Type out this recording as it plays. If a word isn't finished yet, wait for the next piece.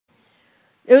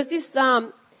There was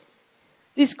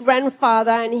this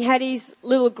grandfather, and he had his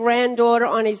little granddaughter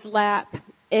on his lap,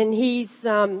 and he's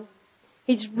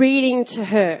reading to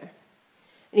her.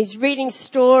 And he's reading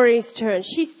stories to her, and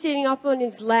she's sitting up on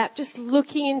his lap, just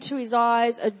looking into his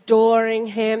eyes, adoring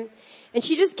him. And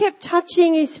she just kept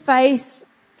touching his face,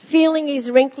 feeling his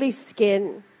wrinkly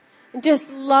skin, and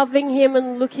just loving him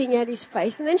and looking at his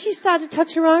face. And then she started to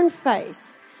touch her own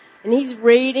face. And he's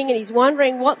reading and he's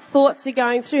wondering what thoughts are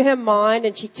going through her mind.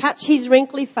 And she touched his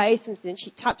wrinkly face, and then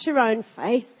she touched her own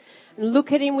face and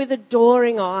look at him with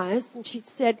adoring eyes. And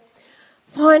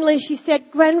finally she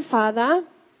said, "Grandfather,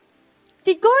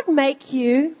 did God make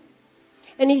you?"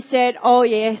 And he said, "Oh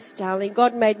yes, darling,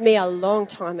 God made me a long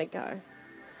time ago."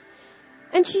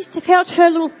 And she felt her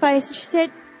little face and she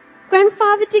said,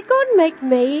 "Grandfather, did God make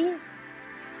me?"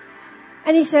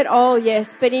 And he said, "Oh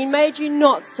yes, but he made you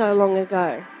not so long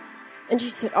ago." And she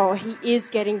said, "Oh, he is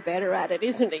getting better at it,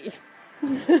 isn't he?"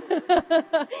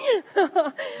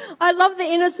 I love the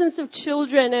innocence of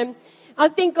children, and I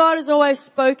think God has always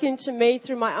spoken to me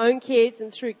through my own kids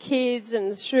and through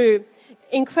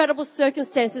incredible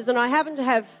circumstances. And I happen to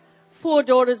have 4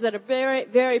 daughters that are very,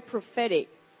 very prophetic,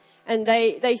 and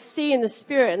they see in the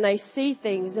spirit and they see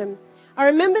things. And I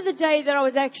remember the day that I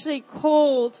was actually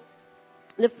called,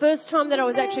 the first time that I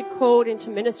was actually called into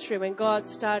ministry, when God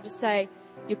started to say,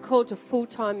 "You're called to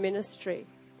full-time ministry."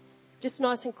 Just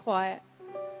nice and quiet.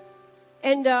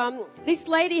 And this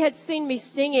lady had seen me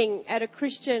singing at a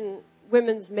Christian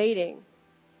women's meeting.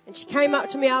 And she came up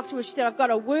to me afterwards. She said, "I've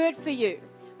got a word for you,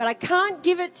 but I can't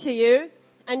give it to you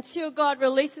until God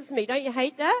releases me." Don't you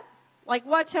hate that? Like,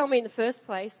 why tell me in the first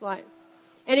place?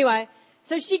 Anyway,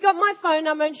 so she got my phone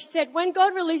number and she said, "When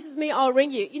God releases me, I'll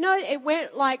ring you." You know, it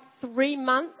went like 3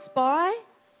 months by,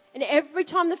 and every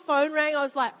time the phone rang, I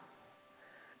was like,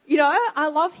 I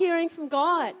love hearing from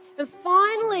God. And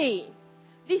finally,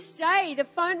 this day, the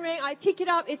phone rang, I pick it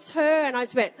up, it's her, and I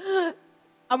just went,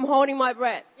 I'm holding my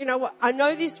breath. You know what? I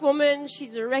know this woman,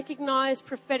 she's a recognized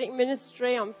prophetic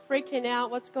ministry, I'm freaking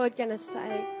out, what's God going to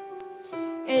say?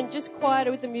 And just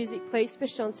quieter with the music, please,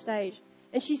 especially on stage.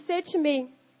 And she said to me,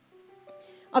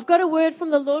 "I've got a word from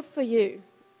the Lord for you.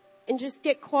 And just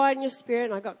get quiet in your spirit."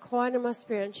 And I got quiet in my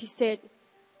spirit. And she said,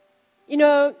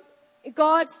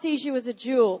 "God sees you as a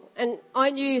jewel." And I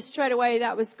knew straight away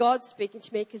that was God speaking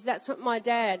to me, because that's what my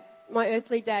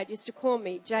earthly dad used to call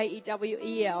me, Jewel.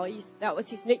 That was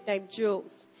his nickname,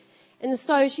 Jules. And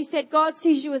so she said, "God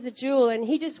sees you as a jewel, and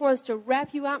he just wants to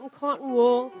wrap you up in cotton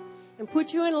wool and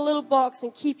put you in a little box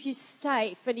and keep you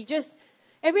safe. And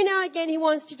every now and again, he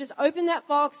wants to just open that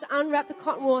box, unwrap the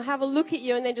cotton wool, have a look at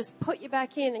you, and then just put you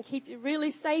back in and keep you really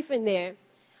safe in there.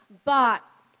 But,"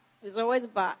 there's always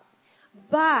a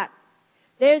but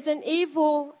there's an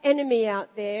evil enemy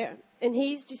out there, and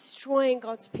he's destroying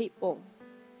God's people.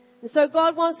 And so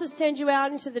God wants to send you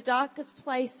out into the darkest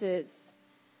places.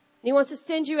 And he wants to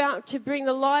send you out to bring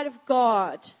the light of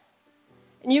God.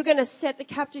 And you're going to set the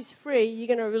captives free. You're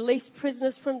going to release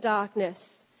prisoners from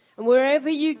darkness. And wherever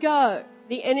you go,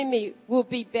 the enemy will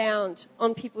be bound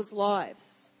on people's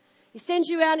lives. He sends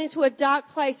you out into a dark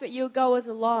place, but you'll go as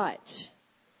a light.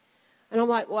 And I'm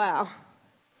like, wow.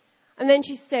 And then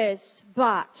she says,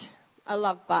 "But," I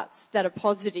love buts that are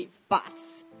positive,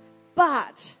 buts.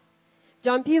 "But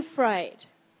don't be afraid.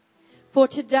 For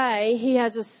today he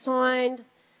has assigned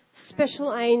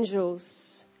special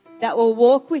angels that will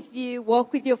walk with you,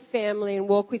 walk with your family, and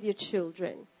walk with your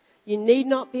children. You need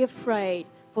not be afraid,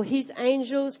 for his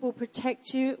angels will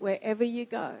protect you wherever you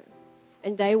go,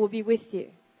 and they will be with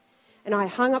you." And I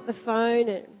hung up the phone,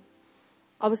 and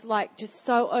I was like just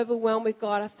so overwhelmed with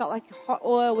God. I felt like hot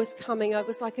oil was coming. It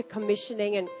was like a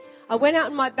commissioning. And I went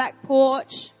out on my back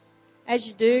porch, as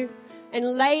you do,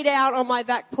 and laid out on my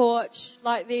back porch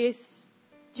like this,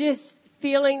 just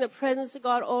feeling the presence of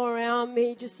God all around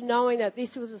me, just knowing that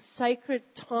this was a sacred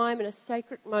time and a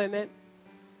sacred moment.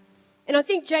 And I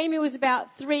think Jamie was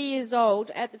about 3 years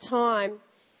old at the time.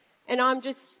 And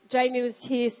Jamie was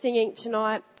here singing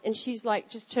tonight, and she's like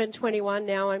just turned 21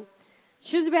 now. And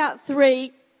she was about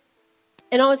 3,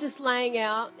 and I was just laying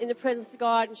out in the presence of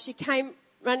God, and she came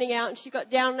running out, and she got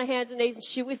down on her hands and knees, and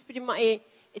she whispered in my ear,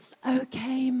 "It's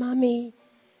okay, Mummy,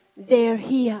 they're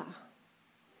here."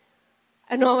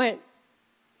 And I went,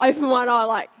 opened one eye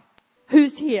like,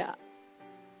 "Who's here?"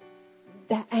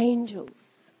 "The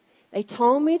angels. They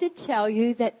told me to tell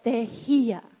you that they're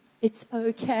here. It's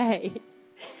okay."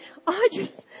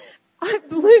 It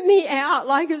blew me out.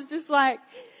 Like, it was just like,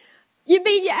 you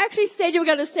mean you actually said you were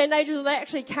going to send angels, they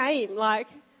actually came. Like,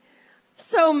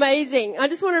 so amazing. I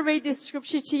just want to read this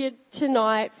scripture to you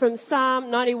tonight from Psalm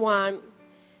 91.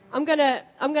 I'm gonna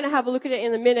have a look at it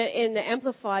in a minute in the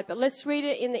Amplified, but let's read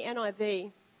it in the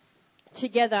NIV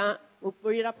together. We'll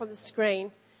read it up on the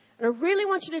screen. And I really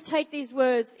want you to take these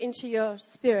words into your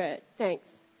spirit.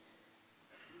 Thanks.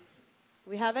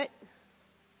 We have it?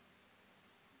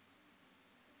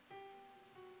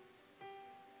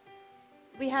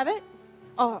 We have it?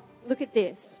 Oh, look at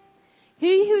this.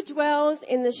 He who dwells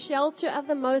in the shelter of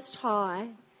the Most High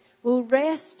will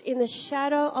rest in the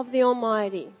shadow of the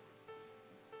Almighty.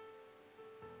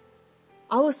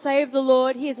 I will say of the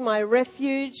Lord, He is my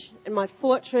refuge and my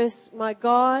fortress, my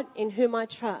God in whom I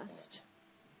trust.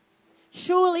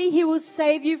 Surely He will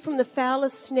save you from the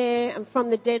foulest snare and from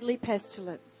the deadly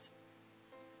pestilence.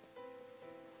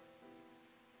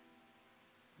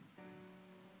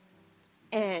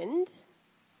 And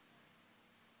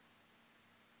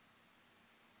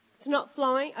it's not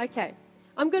flowing? Okay.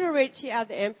 I'm going to read to you out of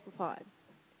the Amplified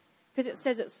because it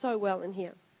says it so well in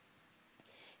here.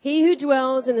 He who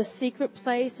dwells in the secret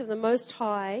place of the Most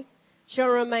High shall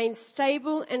remain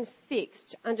stable and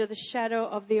fixed under the shadow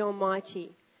of the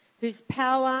Almighty, whose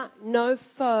power no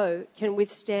foe can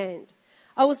withstand.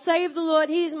 I will say of the Lord,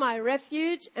 He is my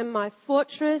refuge and my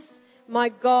fortress, my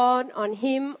God. On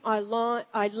Him I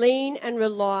lean and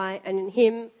rely, and in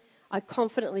Him I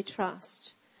confidently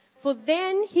trust. For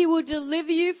then He will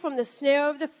deliver you from the snare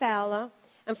of the fowler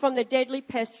and from the deadly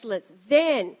pestilence.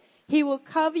 Then He will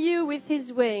cover you with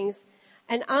His wings,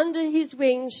 and under His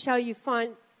wings shall you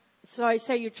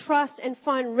trust and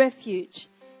find refuge.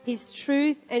 His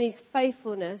truth and His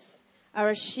faithfulness are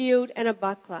a shield and a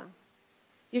buckler.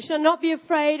 You shall not be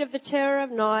afraid of the terror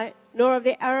of night, nor of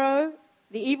the arrow,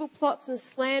 the evil plots and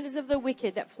slanders of the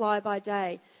wicked that fly by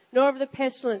day, nor of the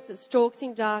pestilence that stalks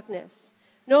in darkness,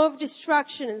 nor of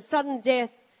destruction and sudden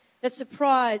death that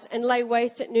surprise and lay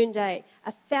waste at noonday.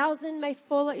 1,000 may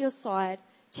fall at your side,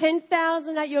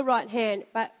 10,000 at your right hand,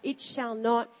 but it shall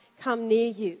not come near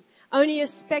you. Only a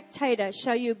spectator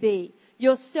shall you be,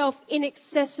 yourself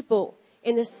inaccessible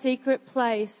in the secret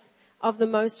place of the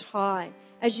Most High,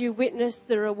 as you witness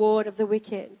the reward of the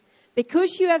wicked.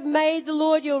 Because you have made the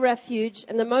Lord your refuge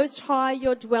and the Most High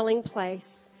your dwelling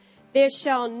place, there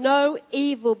shall no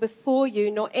evil befall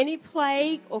you, nor any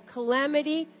plague or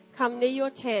calamity come near your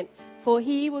tent, for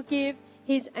He will give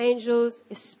His angels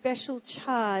a special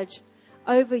charge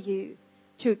over you,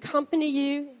 to accompany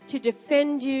you, to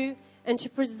defend you, and to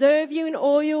preserve you in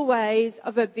all your ways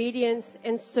of obedience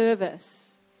and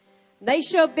service. They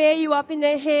shall bear you up in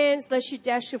their hands, lest you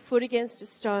dash your foot against a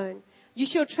stone. You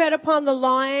shall tread upon the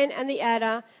lion and the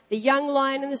adder, the young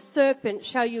lion and the serpent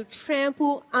shall you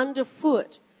trample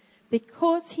underfoot.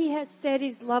 Because He has set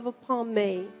His love upon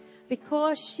me,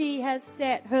 because she has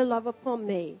set her love upon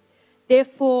me,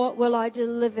 therefore will I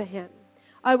deliver him.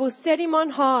 I will set him on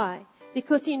high,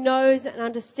 because he knows and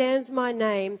understands my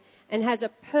name and has a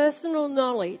personal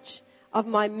knowledge of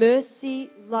my mercy,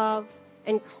 love,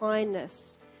 and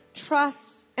kindness.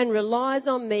 Trusts and relies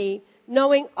on me,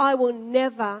 knowing I will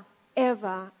never,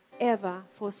 ever, ever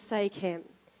forsake him.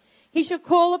 He shall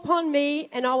call upon me,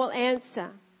 and I will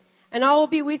answer. And I will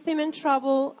be with him in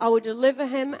trouble. I will deliver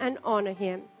him and honor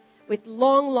him. With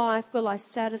long life will I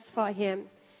satisfy him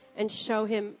and show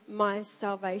him my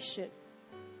salvation.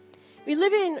 We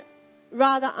live in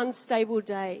rather unstable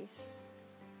days.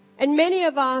 And many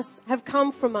of us have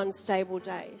come from unstable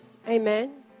days.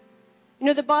 Amen. You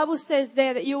know, the Bible says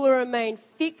there that you will remain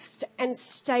fixed and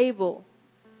stable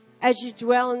as you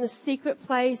dwell in the secret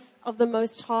place of the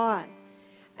Most High.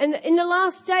 And in the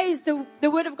last days,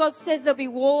 the Word of God says there'll be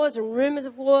wars and rumors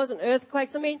of wars and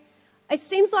earthquakes. I mean, it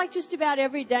seems like just about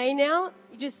every day now,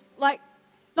 you just like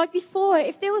before,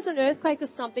 if there was an earthquake or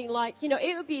something, like, you know,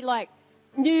 it would be like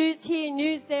news here,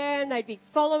 news there, and they'd be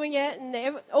following it,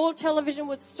 and all television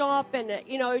would stop, and,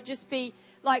 you know, just be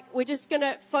like, we're just going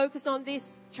to focus on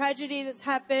this tragedy that's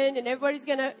happened, and everybody's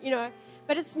going to, you know,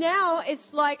 but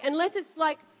it's like, unless it's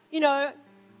like, you know,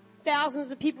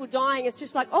 thousands of people dying, it's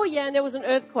just like, oh yeah, and there was an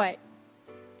earthquake.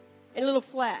 And a little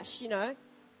flash, you know.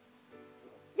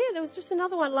 Yeah, there was just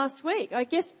another one last week. I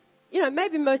guess, you know,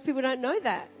 maybe most people don't know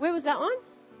that. Where was that one?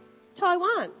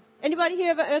 Taiwan. Anybody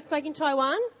hear of an earthquake in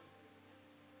Taiwan?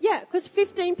 Yeah, because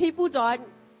 15 people died.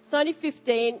 It's only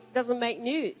 15, doesn't make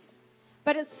news.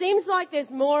 But it seems like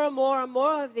there's more and more and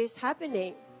more of this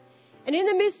happening. And in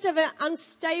the midst of an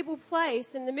unstable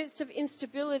place, in the midst of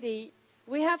instability,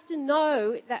 we have to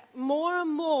know that more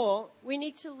and more we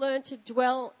need to learn to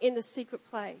dwell in the secret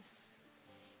place.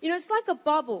 You know, it's like a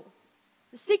bubble.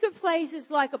 The secret place is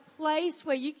like a place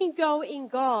where you can go in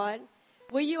God,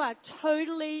 where you are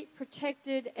totally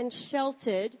protected and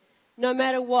sheltered no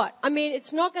matter what. I mean,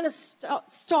 it's not going to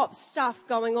stop stuff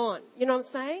going on. You know what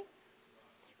I'm saying?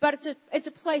 But it's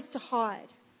a place to hide.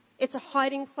 It's a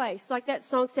hiding place. Like that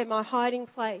song said, my hiding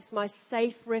place, my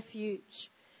safe refuge,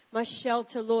 my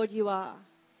shelter, Lord, you are.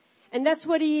 And that's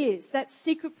what he is, that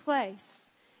secret place.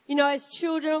 You know, as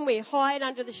children, we hide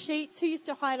under the sheets. Who used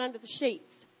to hide under the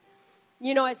sheets?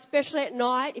 You know, especially at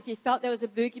night, if you felt there was a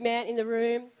boogeyman in the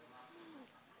room.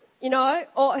 You know,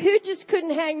 or who just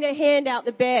couldn't hang their hand out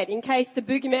the bed in case the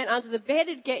boogeyman under the bed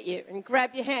would get you and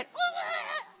grab your hand,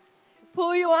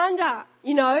 pull you under,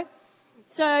 you know.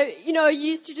 So, you know, you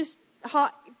used to just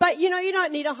hide. But, you know, you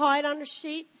don't need to hide under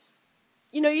sheets.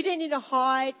 You know, you don't need to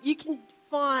hide. You can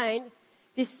find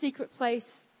this secret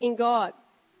place in God.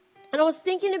 And I was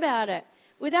thinking about it.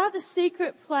 Without the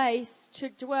secret place to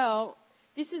dwell,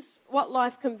 this is what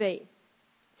life can be.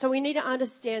 So we need to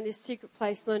understand this secret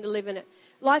place, learn to live in it.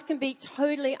 Life can be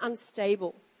totally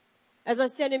unstable. As I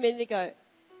said a minute ago,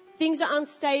 things are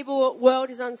unstable,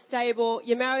 world is unstable,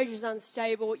 your marriage is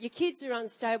unstable, your kids are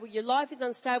unstable, your life is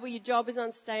unstable, your job is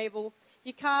unstable,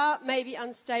 your car may be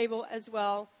unstable as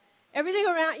well. Everything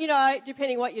around, you know,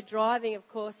 depending what you're driving, of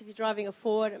course. If you're driving a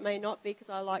Ford, it may not be because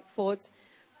I like Fords.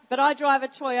 But I drive a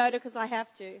Toyota because I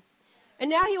have to. And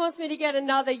now he wants me to get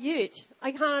another ute.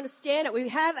 I can't understand it. We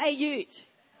have a ute.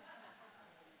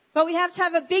 But we have to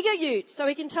have a bigger ute so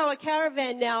we can tow a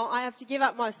caravan now. I have to give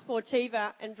up my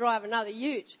Sportiva and drive another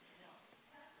ute.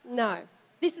 No,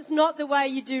 this is not the way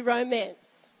you do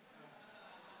romance.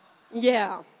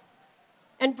 Yeah.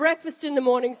 And breakfast in the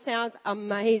morning sounds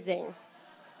amazing.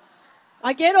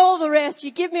 I get all the rest.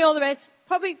 You give me all the rest.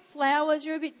 Probably flowers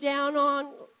you're a bit down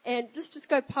on. And let's just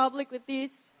go public with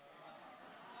this.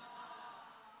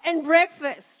 And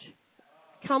breakfast.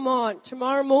 Come on,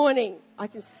 tomorrow morning. I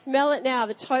can smell it now.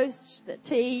 The toast, the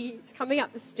tea, it's coming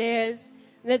up the stairs.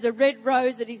 And there's a red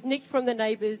rose that he's nicked from the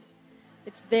neighbours.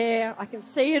 It's there. I can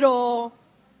see it all.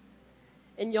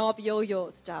 And I'll be all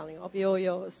yours, darling. I'll be all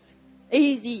yours.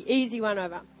 Easy one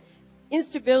over.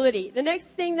 Instability. The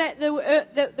next thing that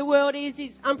the world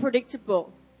is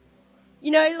unpredictable.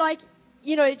 You know, like,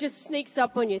 you know, it just sneaks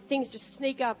up on you. Things just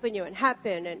sneak up on you and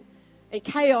happen, and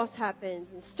chaos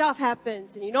happens, and stuff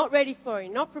happens, and you're not ready for it,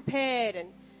 you're not prepared, and,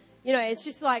 you know, it's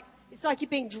just like, it's like you're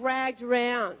being dragged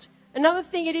around. Another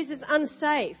thing it is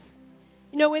unsafe.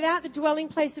 You know, without the dwelling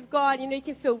place of God, you know, you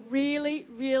can feel really,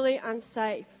 really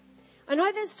unsafe. I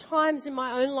know there's times in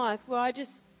my own life where I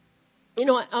just, you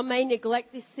know, I may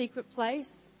neglect this secret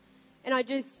place, and I'll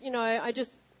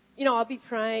be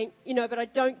praying, you know, but I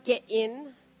don't get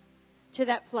in to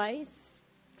that place,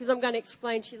 because I'm going to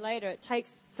explain to you later, it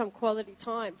takes some quality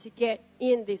time to get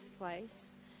in this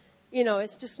place. You know,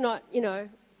 it's just not, you know,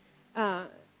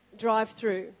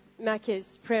 drive-through,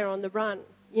 Macca's prayer on the run.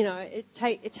 You know, it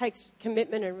takes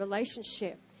commitment and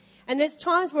relationship. And there's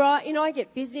times where I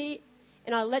get busy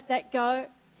and I let that go,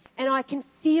 and I can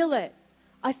feel it.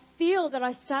 I feel that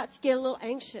I start to get a little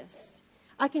anxious.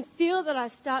 I can feel that I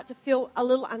start to feel a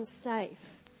little unsafe.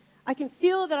 I can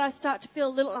feel that I start to feel a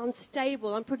little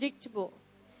unstable, unpredictable.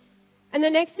 And the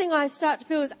next thing I start to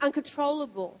feel is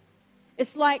uncontrollable.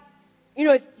 It's like, you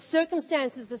know,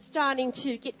 circumstances are starting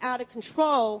to get out of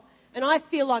control, and I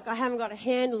feel like I haven't got a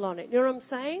handle on it. You know what I'm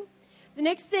saying? The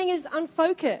next thing is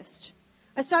unfocused.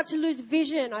 I start to lose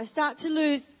vision. I start to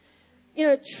lose, you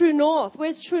know, true north.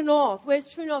 Where's true north? Where's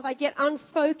true north? I get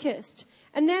unfocused.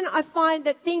 And then I find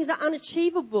that things are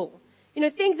unachievable. You know,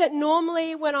 things that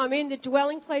normally when I'm in the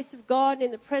dwelling place of God and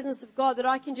in the presence of God that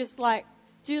I can just like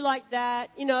do like that,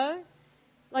 you know.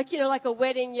 Like, you know, like a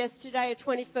wedding yesterday, a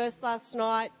 21st last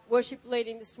night, worship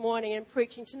leading this morning and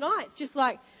preaching tonight. It's just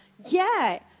like,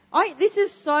 yeah,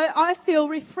 I feel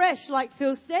refreshed, like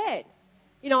Phil said.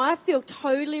 You know, I feel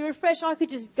totally refreshed. I could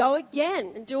just go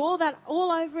again and do all that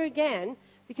all over again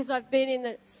because I've been in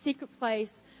the secret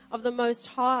place of the Most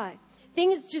High.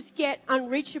 Things just get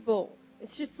unreachable.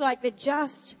 It's just like they're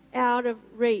just out of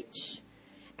reach.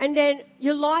 And then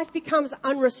your life becomes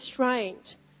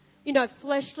unrestrained. You know,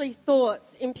 fleshly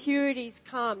thoughts, impurities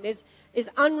come. There's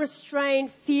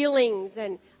unrestrained feelings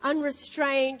and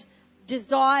unrestrained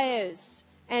desires,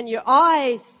 and your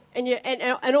eyes and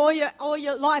all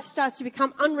your life starts to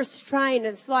become unrestrained.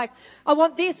 And it's like, I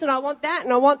want this and I want that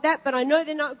and I want that, but I know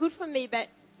they're not good for me. But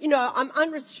you know, I'm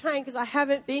unrestrained because I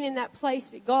haven't been in that place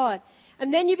with God.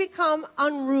 And then you become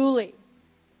unruly.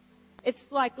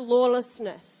 It's like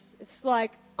lawlessness. It's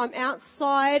like I'm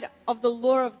outside of the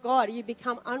law of God. You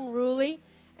become unruly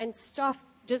and stuff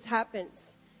just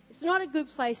happens. It's not a good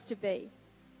place to be.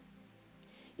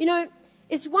 You know,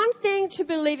 it's one thing to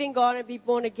believe in God and be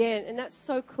born again, and that's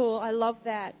so cool. I love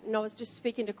that. And I was just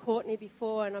speaking to Courtney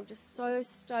before, and I'm just so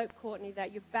stoked, Courtney,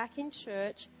 that you're back in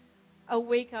church a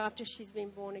week after she's been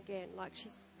born again. Like,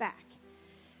 she's back.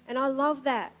 And I love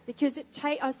that because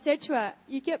I said to her,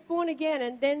 you get born again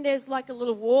and then there's like a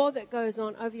little war that goes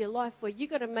on over your life where you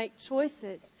got to make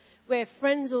choices, where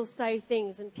friends will say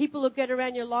things and people will get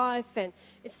around your life and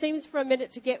it seems for a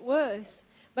minute to get worse.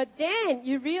 But then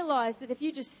you realize that if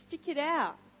you just stick it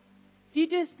out, if you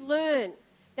just learn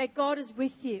that God is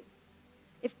with you,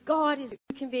 if God is,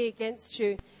 who can be against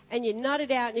you, and you nut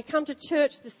it out and you come to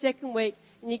church the second week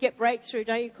and you get breakthrough,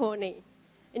 don't you, Courtney?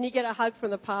 And you get a hug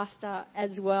from the pastor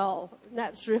as well. And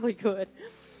that's really good.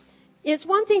 It's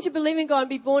one thing to believe in God and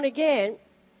be born again,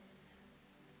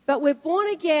 but we're born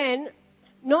again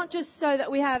not just so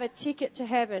that we have a ticket to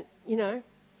heaven, you know.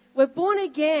 We're born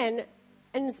again,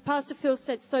 and as Pastor Phil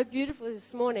said so beautifully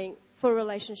this morning, for a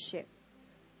relationship.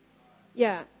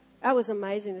 Yeah, that was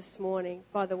amazing this morning,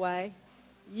 by the way.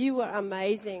 You were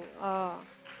amazing. Oh,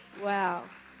 wow.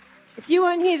 If you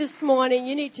weren't here this morning,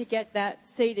 you need to get that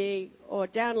CD or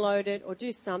download it or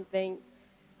do something.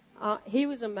 He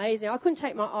was amazing. I couldn't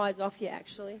take my eyes off you,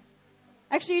 actually.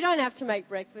 Actually, you don't have to make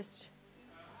breakfast.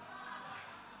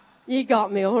 You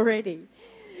got me already.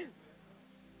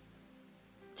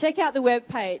 Check out the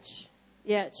webpage.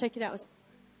 Yeah, check it out.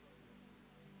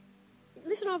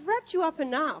 Listen, I've wrapped you up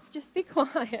enough. Just be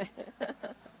quiet.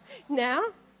 Now?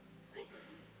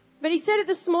 But he said it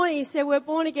this morning. He said, we're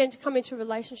born again to come into a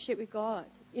relationship with God.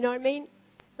 You know what I mean?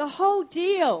 The whole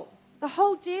deal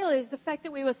is the fact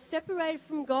that we were separated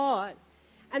from God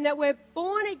and that we're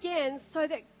born again so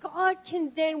that God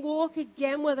can then walk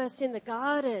again with us in the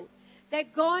garden,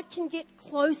 that God can get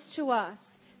close to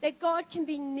us, that God can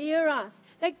be near us,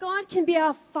 that God can be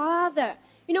our Father.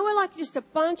 You know, we're like just a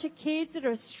bunch of kids that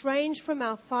are estranged from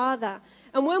our Father.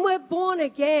 And when we're born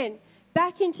again,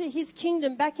 back into His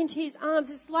kingdom, back into His arms,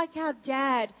 it's like our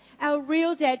dad, our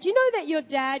real dad. Do you know that your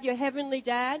dad, your heavenly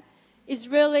dad, is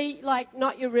really like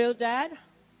not your real dad?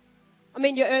 I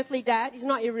mean, your earthly dad is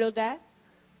not your real dad.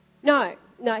 No,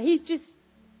 he's just,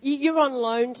 you're on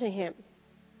loan to him.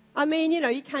 I mean, you know,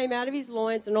 you came out of his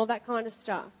loins and all that kind of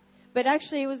stuff. But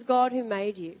actually, it was God who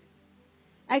made you.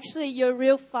 Actually, your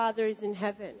real father is in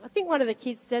heaven. I think one of the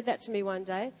kids said that to me one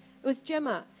day. It was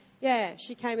Gemma. Yeah,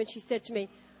 she came and she said to me,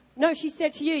 no, she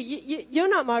said to you, you're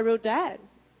not my real dad.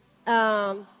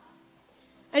 And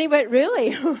he went,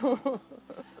 really?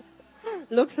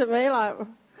 Looks at me like,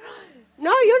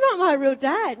 no, you're not my real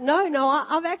dad. No,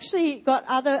 I've actually got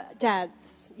other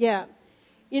dads. Yeah.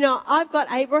 You know, I've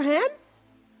got Abraham.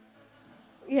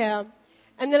 Yeah.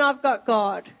 And then I've got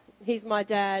God. He's my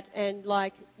dad. And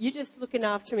like, you're just looking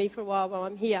after me for a while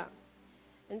I'm here.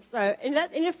 And so,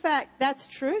 in fact, that's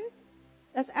true.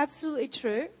 That's absolutely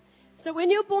true. So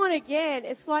when you're born again,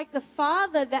 it's like the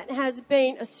Father that has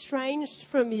been estranged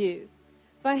from you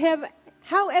for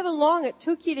however long it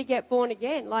took you to get born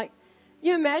again. Like,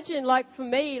 you imagine, like for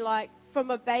me, like from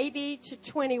a baby to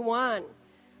 21,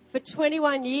 for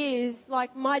 21 years,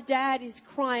 like my dad is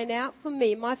crying out for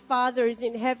me. My Father is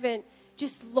in heaven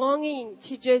just longing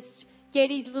to just get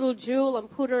his little jewel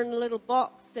and put her in a little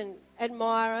box and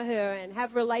admire her and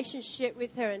have a relationship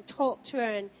with her and talk to her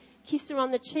and kiss her on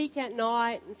the cheek at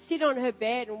night and sit on her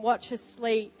bed and watch her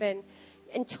sleep and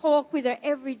talk with her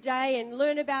every day and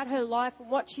learn about her life and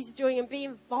what she's doing and be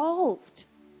involved.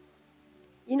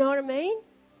 You know what I mean?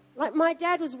 Like my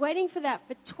dad was waiting for that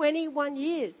for 21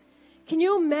 years. Can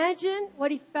you imagine what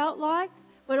he felt like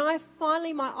when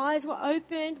my eyes were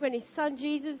opened, when his son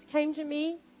Jesus came to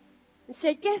me and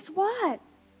said, guess what?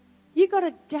 You got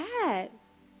a dad.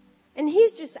 And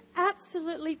he's just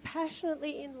absolutely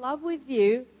passionately in love with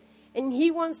you. And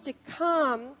he wants to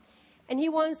come and he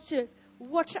wants to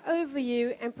watch over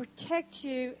you and protect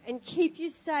you and keep you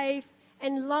safe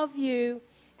and love you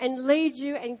and lead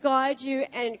you and guide you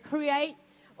and create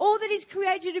all that he's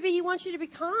created you to be. He wants you to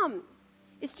become.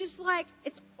 It's just like,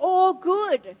 it's all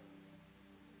good.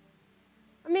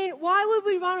 I mean, why would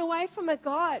we run away from a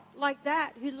God like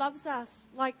that who loves us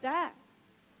like that?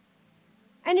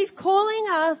 And he's calling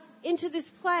us into this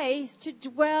place to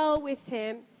dwell with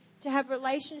him, to have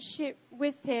relationship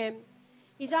with him.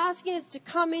 He's asking us to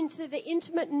come into the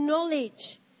intimate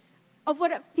knowledge of what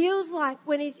it feels like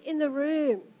when he's in the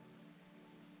room.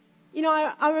 You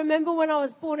know, I remember when I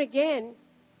was born again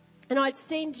and I'd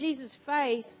seen Jesus'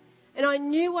 face and I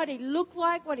knew what he looked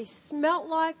like, what he smelt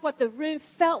like, what the room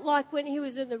felt like when he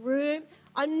was in the room.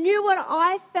 I knew what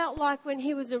I felt like when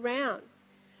he was around.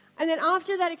 And then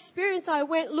after that experience, I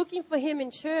went looking for him in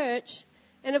church.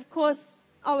 And of course,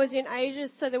 I was in Asia,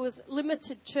 so there was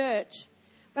limited church.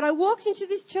 But I walked into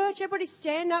this church, everybody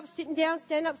stand up, sitting down,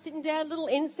 little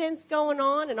incense going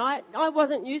on. And I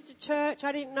wasn't used to church.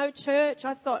 I didn't know church.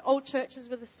 I thought all churches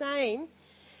were the same.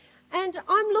 And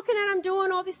I'm looking at them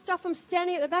doing all this stuff. I'm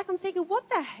standing at the back. I'm thinking, what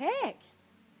the heck?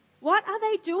 What are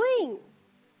they doing?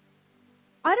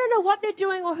 I don't know what they're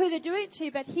doing or who they're doing it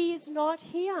to, but he is not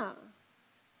here.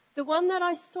 The one that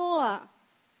I saw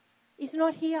is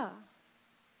not here.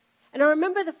 And I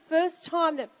remember the first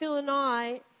time that Phil and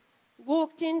I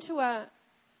walked into a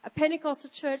Pentecostal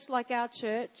church like our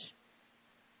church,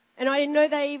 and I didn't know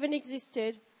they even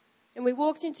existed. And we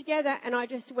walked in together, and I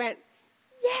just went,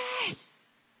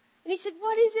 yes! And he said,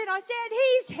 what is it? I said,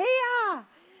 he's here!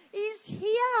 He's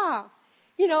here!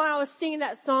 You know, I was singing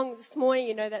that song this morning,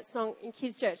 you know, that song in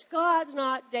kids' church. God's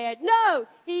not dead. No,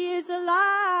 he is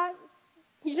alive.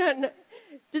 You don't know.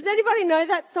 Does anybody know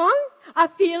that song? I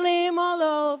feel him all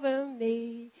over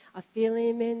me. I feel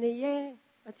him in the air.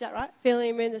 What's that, right? Feel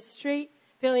him in the street.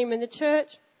 Feel him in the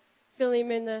church. Feel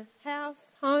him in the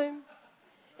house, home.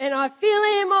 And I feel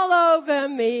him all over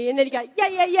me. And then you go,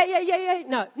 yeah.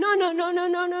 No.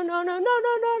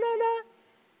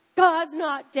 God's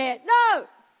not dead. No.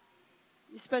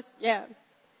 You're supposed to, yeah.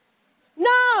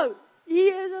 No, he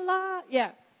is alive.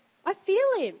 Yeah. I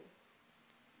feel him.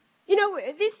 You know,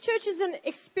 this church is an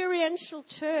experiential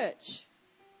church.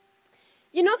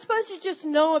 You're not supposed to just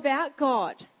know about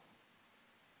God.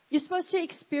 You're supposed to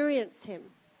experience him.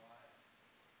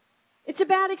 It's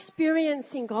about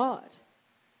experiencing God.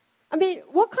 I mean,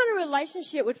 what kind of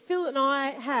relationship would Phil and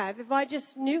I have if I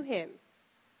just knew him,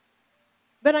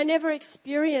 but I never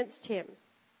experienced him?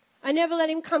 I never let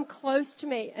him come close to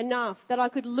me enough that I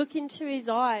could look into his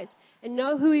eyes and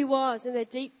know who he was and the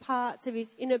deep parts of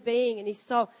his inner being and his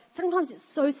soul. Sometimes it's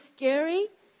so scary.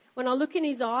 When I look in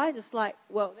his eyes, it's like,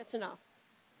 well, that's enough.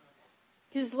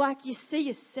 Because it's like you see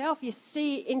yourself, you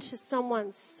see into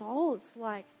someone's soul. It's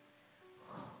like,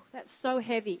 that's so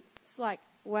heavy. It's like,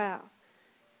 wow.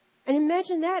 And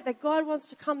imagine that God wants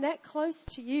to come that close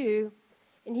to you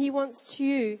and he wants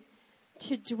you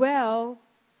to dwell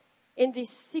in this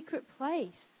secret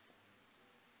place.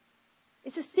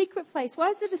 It's a secret place. Why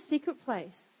is it a secret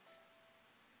place?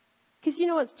 Because you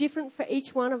know what's different for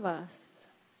each one of us.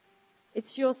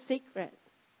 It's your secret.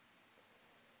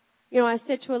 You know, I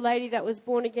said to a lady that was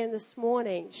born again this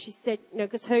morning, she said, you know,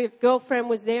 because her girlfriend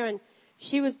was there and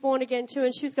she was born again too,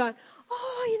 and she was going,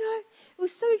 oh, you know, it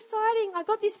was so exciting. I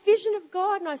got this vision of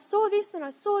God and I saw this and I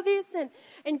saw this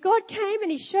and God came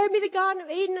and he showed me the Garden of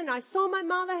Eden and I saw my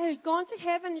mother who had gone to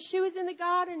heaven and she was in the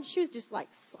garden and she was just like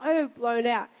so blown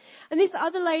out. And this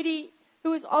other lady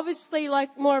who was obviously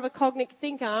like more of a cognitive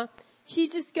thinker, she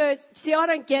just goes, see, I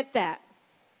don't get that.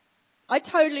 I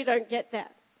totally don't get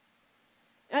that.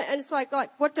 And it's like,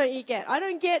 what don't you get? I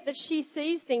don't get that she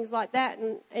sees things like that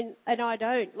and I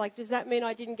don't. Like, does that mean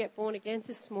I didn't get born again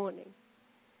this morning?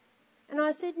 And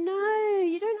I said, no,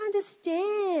 you don't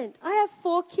understand. I have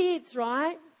 4 kids,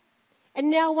 right?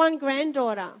 And now 1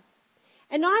 granddaughter.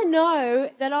 And I know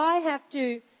that I have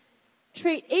to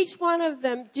treat each one of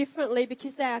them differently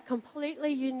because they are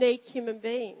completely unique human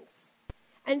beings.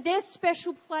 And their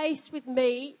special place with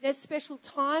me, their special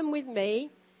time with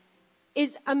me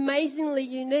is amazingly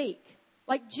unique.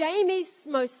 Like Jamie's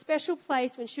most special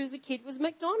place when she was a kid was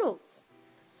McDonald's.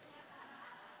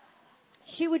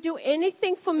 She would do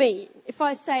anything for me if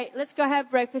I say, let's go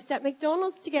have breakfast at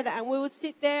McDonald's together. And we would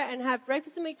sit there and have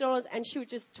breakfast at McDonald's and she would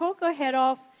just talk her head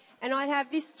off and I'd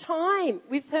have this time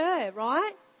with her,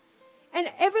 right? And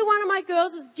every one of my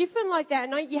girls is different like that.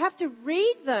 And you have to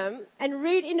read them and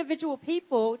read individual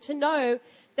people to know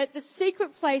that the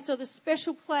secret place or the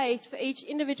special place for each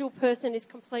individual person is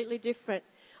completely different.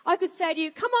 I could say to you,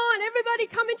 come on, everybody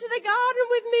come into the garden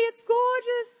with me. It's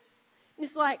gorgeous. And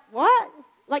it's like, what?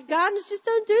 Like gardeners just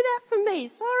don't do that for me.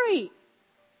 Sorry.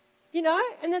 You know?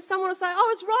 And then someone will say, oh,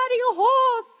 it's riding a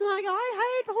horse. And I go,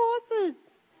 I hate horses.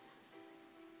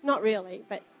 Not really,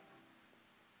 but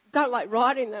don't like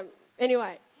riding them.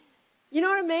 Anyway, you know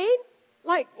what I mean?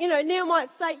 Like, you know, Neil might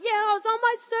say, yeah, I was on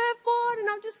my surfboard and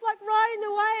I'm just like riding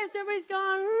the waves. Everybody's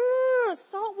going,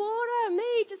 salt water,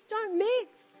 me, just don't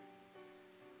mix.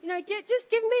 You know, just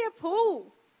give me a pool.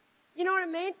 You know what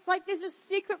I mean? It's like there's a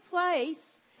secret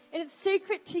place and it's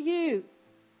secret to you.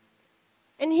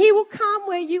 And he will come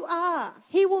where you are.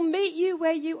 He will meet you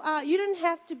where you are. You don't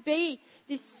have to be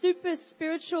this super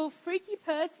spiritual, freaky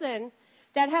person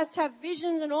that has to have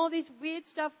visions and all this weird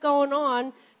stuff going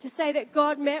on to say that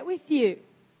God met with you.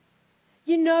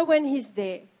 You know when he's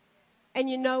there and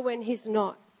you know when he's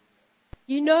not.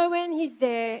 You know when he's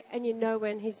there and you know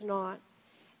when he's not.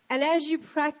 And as you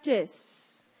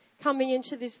practice coming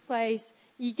into this place,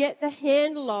 you get the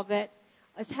handle of it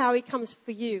as how he comes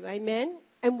for you. Amen?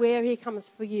 And where he comes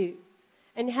for you.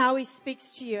 and how he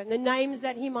speaks to you and the names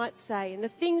that he might say and the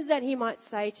things that he might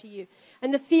say to you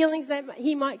and the feelings that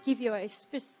he might give you are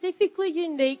specifically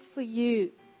unique for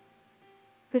you.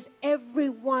 Because every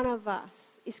one of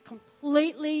us is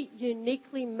completely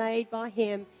uniquely made by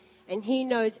him, and he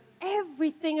knows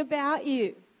everything about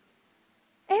you.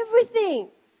 Everything.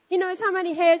 He knows how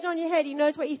many hairs are on your head. He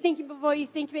knows what you're thinking before you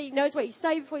think of it. He knows what you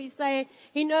say before you say it.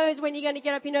 He knows when you're going to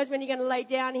get up. He knows when you're going to lay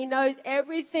down. He knows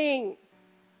everything.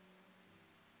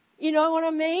 You know what I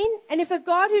mean? And if a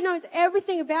God who knows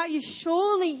everything about you,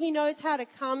 surely he knows how to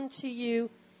come to you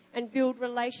and build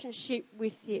relationship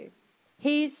with you.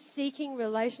 He is seeking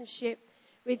relationship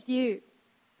with you.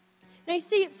 Now you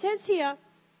see, it says here,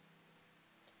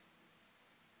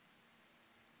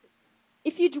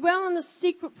 if you dwell in the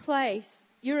secret place,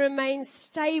 you remain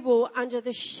stable under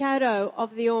the shadow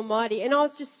of the Almighty. And I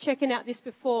was just checking out this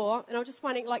before, and I was just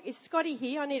wondering, like, is Scotty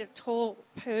here? I need a tall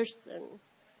person.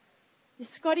 Is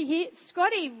Scotty here?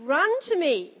 Scotty, run to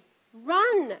me.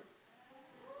 Run.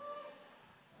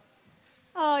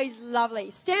 Oh, he's lovely.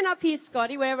 Stand up here,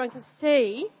 Scotty, where everyone can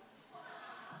see.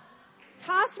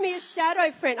 Cast me a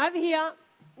shadow, friend. Over here.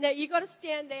 Now, you've got to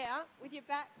stand there with your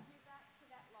back to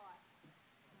that light.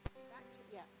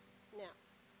 Now.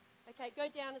 Okay, go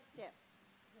down a step.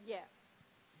 Yeah.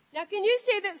 Now, can you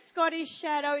see that Scotty's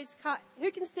shadow is cut?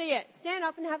 Who can see it? Stand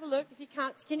up and have a look if you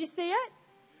can't. Can you see it?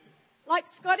 Like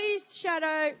Scotty's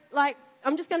shadow, like,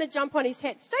 I'm just going to jump on his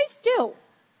head. Stay still.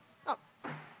 Oh.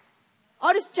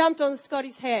 I just jumped on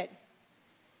Scotty's head.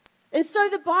 And so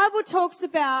the Bible talks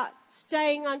about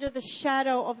staying under the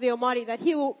shadow of the Almighty, that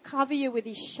he will cover you with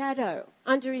his shadow,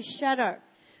 under his shadow.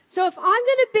 So if I'm going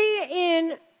to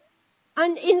be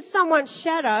in someone's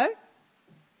shadow,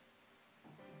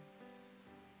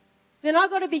 then I've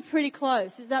got to be pretty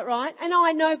close. Is that right? And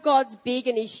I know God's big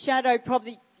and his shadow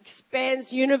probably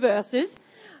expands universes,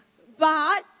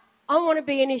 but I want to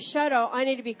be in his shadow. I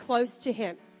need to be close to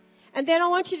him. And then I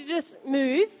want you to just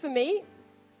move for me.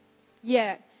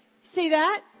 Yeah. See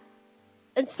that?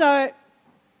 And so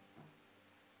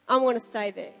I want to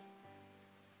stay there.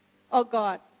 Oh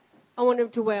God, I want to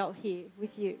dwell here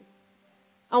with you.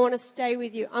 I want to stay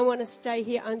with you. I want to stay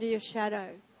here under your shadow.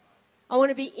 I want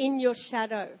to be in your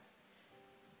shadow,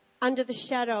 under the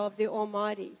shadow of the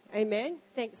Almighty. Amen.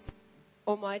 Thanks,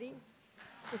 Almighty.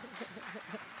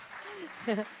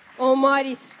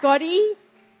 Almighty Scotty.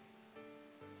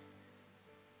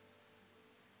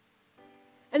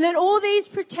 And then all these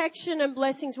protection and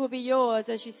blessings will be yours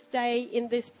as you stay in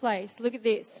this place. Look at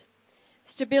this.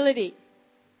 Stability.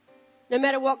 No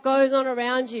matter what goes on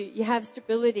around you, you have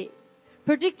stability.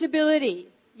 Predictability.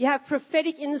 You have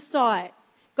prophetic insight.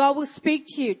 God will speak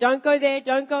to you. Don't go there.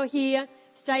 Don't go here.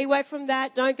 Stay away from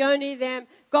that. Don't go near them.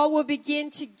 God will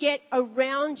begin to get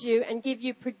around you and give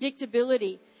you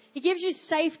predictability. He gives you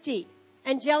safety.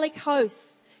 Angelic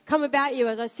hosts come about you,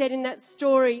 as I said in that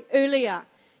story earlier.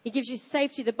 He gives you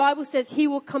safety. The Bible says he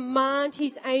will command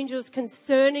his angels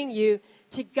concerning you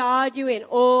to guard you in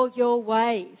all your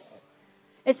ways.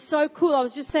 It's so cool. I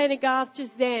was just saying to Garth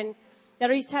just then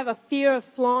that I used to have a fear of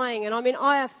flying. And I mean,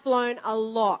 I have flown a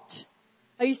lot.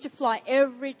 I used to fly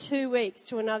every 2 weeks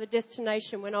to another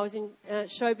destination when I was in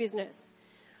show business.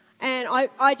 And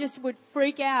I just would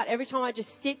freak out every time I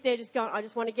just sit there just going, I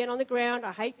just want to get on the ground.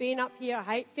 I hate being up here. I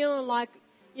hate feeling like,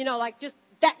 like just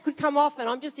that could come off and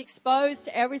I'm just exposed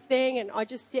to everything and I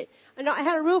just sit. And I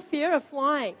had a real fear of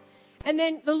flying. And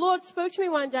then the Lord spoke to me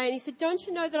one day and he said, don't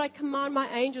you know that I command my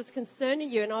angels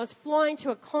concerning you? And I was flying to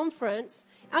a conference,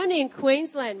 only in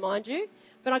Queensland, mind you,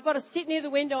 but I've got to sit near the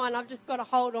window and I've just got to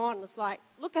hold on. It's like,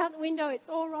 look out the window, it's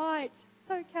all right. It's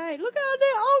okay. Look out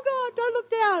there. Oh God, don't look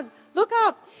down. Look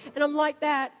up. And I'm like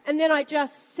that. And then I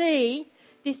just see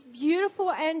this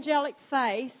beautiful angelic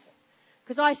face.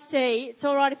 Because I see, it's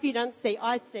all right if you don't see,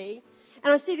 I see.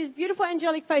 And I see this beautiful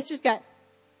angelic face just go,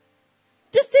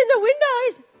 just in the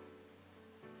windows.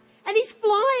 And he's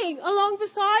flying along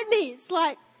beside me. It's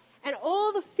like, and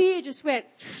all the fear just went,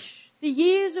 the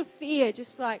years of fear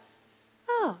just like,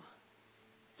 oh,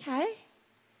 okay.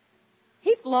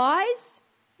 He flies.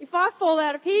 If I fall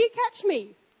out of here, you catch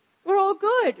me. We're all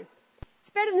good. It's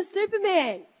better than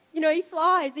Superman. He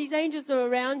flies. These angels are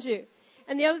around you.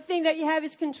 And the other thing that you have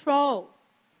is control.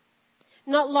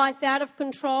 Not life out of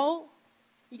control.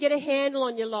 You get a handle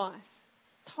on your life.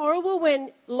 It's horrible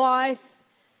when life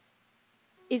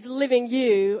is living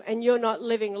you and you're not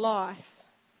living life.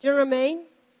 Do you know what I mean?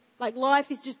 Like life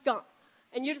is just gone.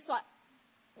 And you're just like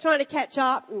trying to catch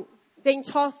up and being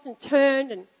tossed and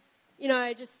turned and,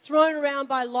 just thrown around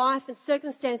by life and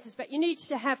circumstances. But you need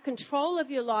to have control of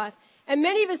your life. And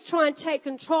many of us try and take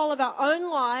control of our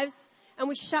own lives and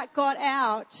we shut God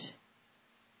out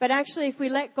But actually, if we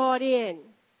let God in,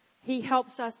 he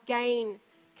helps us gain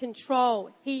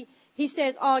control. He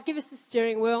says, give us the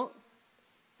steering wheel.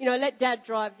 Let Dad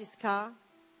drive this car.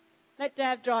 Let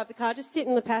Dad drive the car. Just sit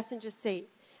in the passenger seat.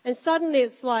 And suddenly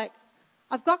it's like,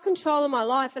 I've got control of my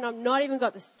life and I've not even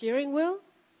got the steering wheel.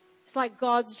 It's like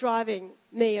God's driving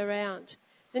me around.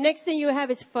 The next thing you have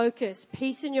is focus,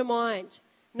 peace in your mind,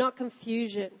 not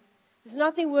confusion. There's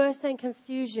nothing worse than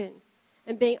confusion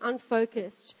and being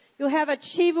unfocused. You'll have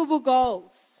achievable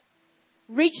goals,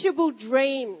 reachable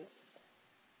dreams,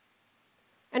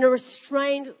 and a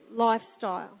restrained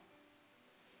lifestyle.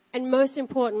 And most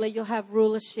importantly, you'll have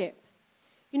rulership.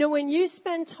 When you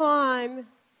spend time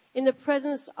in the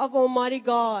presence of Almighty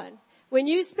God, when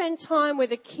you spend time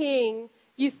with a king,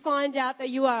 you find out that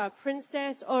you are a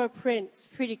princess or a prince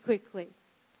pretty quickly.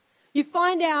 You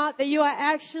find out that you are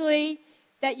actually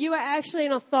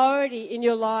an authority in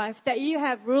your life, that you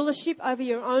have rulership over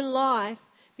your own life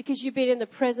because you've been in the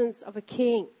presence of a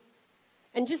king.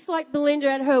 And just like Belinda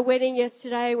at her wedding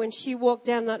yesterday, when she walked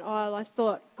down that aisle, I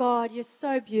thought, God, you're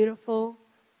so beautiful.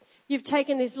 You've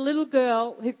taken this little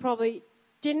girl who probably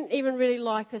didn't even really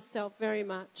like herself very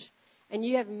much, and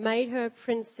you have made her a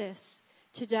princess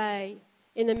today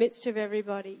in the midst of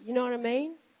everybody. You know what I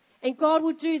mean? And God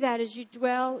will do that as you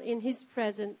dwell in his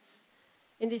presence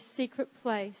in this secret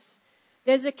place.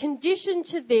 There's a condition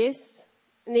to this,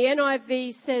 and the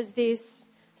NIV says this,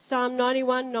 Psalm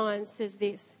 91:9 says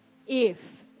this,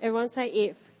 if, everyone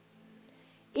say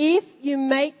if you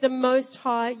make the Most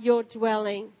High your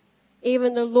dwelling,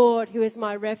 even the Lord who is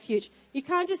my refuge. You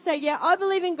can't just say, yeah, I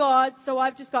believe in God, so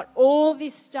I've just got all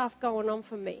this stuff going on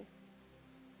for me.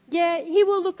 Yeah, he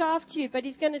will look after you, but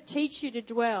he's going to teach you to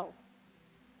dwell.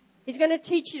 He's going to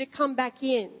teach you to come back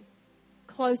in,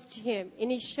 close to him, in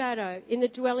his shadow, in the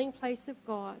dwelling place of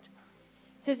God.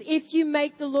 It says, if you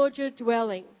make the Lord your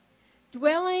dwelling.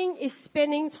 Dwelling is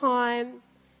spending time,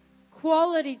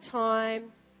 quality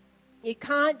time. You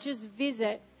can't just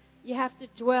visit. You have to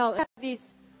dwell.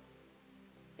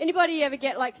 Anybody ever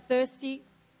get thirsty?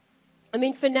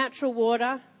 For natural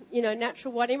water,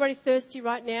 natural water. Anybody thirsty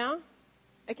right now?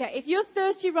 Okay, if you're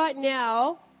thirsty right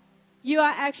now, you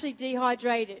are actually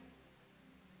dehydrated.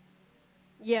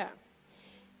 Yeah.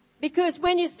 Because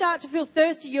when you start to feel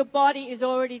thirsty, your body is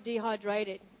already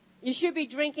dehydrated. You should be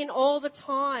drinking all the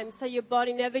time so your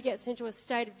body never gets into a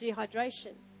state of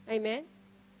dehydration. Amen?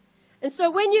 And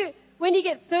so when you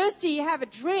get thirsty, you have a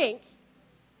drink,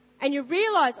 and you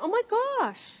realize, oh my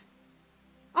gosh,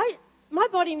 my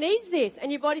body needs this.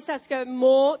 And your body starts to go,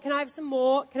 more, can I have some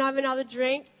more? Can I have another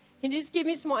drink? Can you just give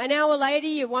me some more? An hour later,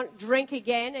 you want to drink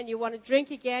again, and you want to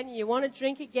drink again, and you want to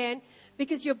drink again,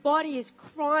 because your body is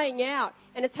crying out.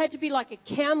 And it's had to be like a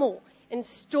camel and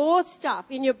store stuff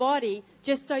in your body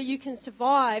just so you can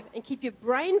survive and keep your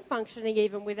brain functioning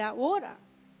even without water.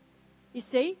 You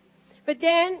see? But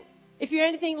then, if you're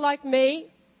anything like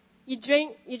me, you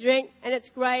drink, and it's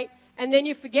great, and then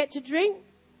you forget to drink,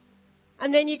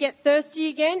 and then you get thirsty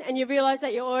again, and you realize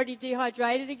that you're already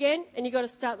dehydrated again, and you've got to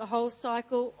start the whole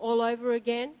cycle all over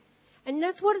again. And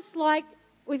that's what it's like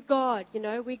with God,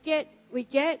 We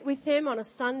get with him on a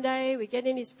Sunday, we get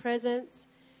in his presence,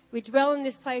 we dwell in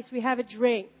this place, we have a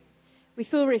drink, we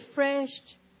feel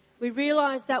refreshed, we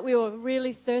realize that we were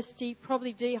really thirsty,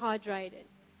 probably dehydrated.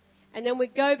 And then we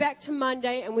go back to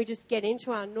Monday and we just get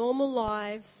into our normal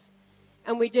lives,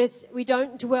 and we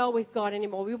don't dwell with God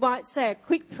anymore. We might say a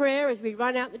quick prayer as we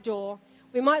run out the door.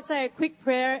 We might say a quick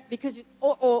prayer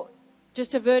or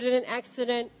just averted an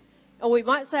accident. Or we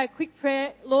might say a quick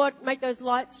prayer, Lord, make those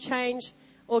lights change,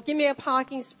 or give me a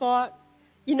parking spot,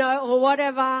 or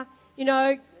whatever,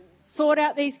 sort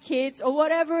out these kids, or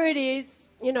whatever it is,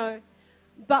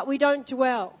 but we don't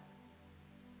dwell.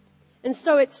 And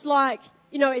so it's like,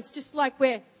 it's just like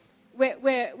we're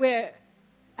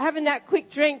having that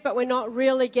quick drink, but we're not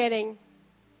really getting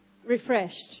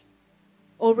refreshed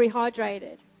or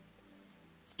rehydrated.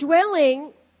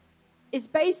 Dwelling is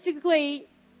basically,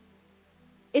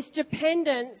 it's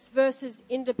dependence versus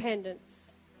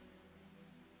independence.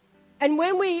 And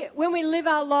when we live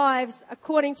our lives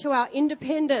according to our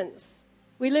independence,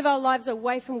 we live our lives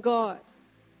away from God.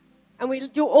 And we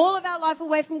do all of our life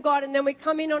away from God, and then we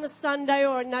come in on a Sunday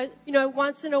or,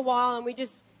 once in a while, and we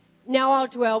just, now I'll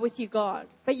dwell with you, God.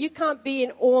 But you can't be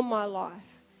in all my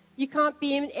life. You can't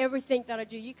be in everything that I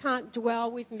do. You can't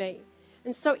dwell with me.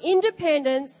 And so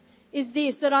independence is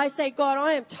this, that I say, God,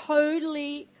 I am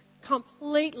totally,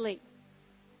 completely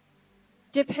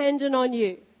dependent on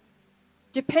you.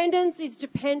 Dependence is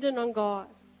dependent on God.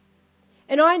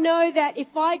 And I know that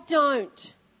if I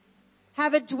don't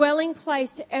have a dwelling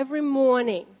place every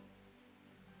morning,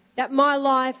 that my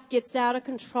life gets out of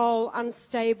control,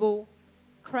 unstable,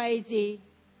 crazy,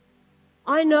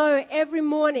 I know every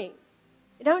morning,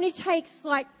 it only takes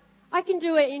I can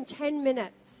do it in 10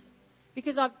 minutes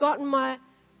because I've gotten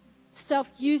myself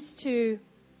used to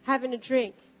having a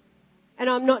drink and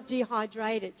I'm not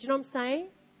dehydrated. Do you know what I'm saying?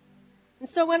 And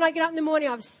so when I get up in the morning,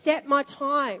 I've set my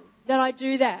time that I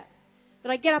do that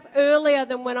I get up earlier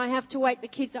than when I have to wake the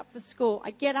kids up for school. I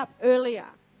get up earlier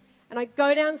and I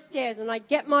go downstairs and I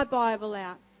get my Bible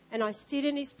out and I sit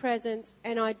in His presence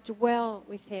and I dwell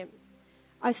with Him.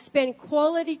 I spend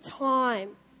quality time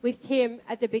with Him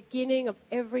at the beginning of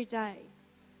every day.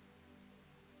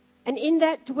 And in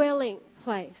that dwelling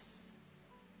place,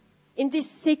 in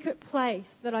this secret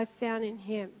place that I found in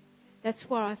Him, that's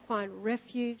where I find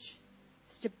refuge,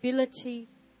 stability.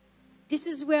 This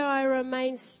is where I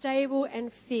remain stable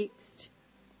and fixed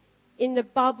in the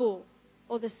bubble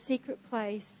or the secret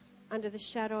place under the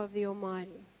shadow of the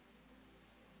Almighty.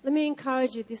 Let me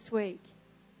encourage you this week.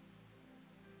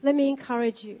 Let me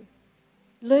encourage you.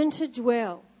 Learn to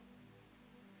dwell.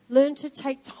 Learn to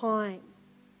take time.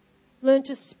 Learn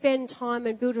to spend time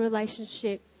and build a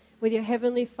relationship with your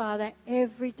Heavenly Father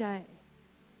every day.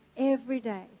 Every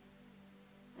day.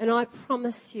 And I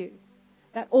promise you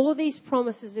that all these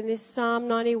promises in this Psalm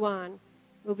 91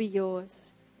 will be yours.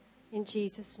 In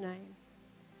Jesus' name.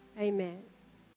 Amen.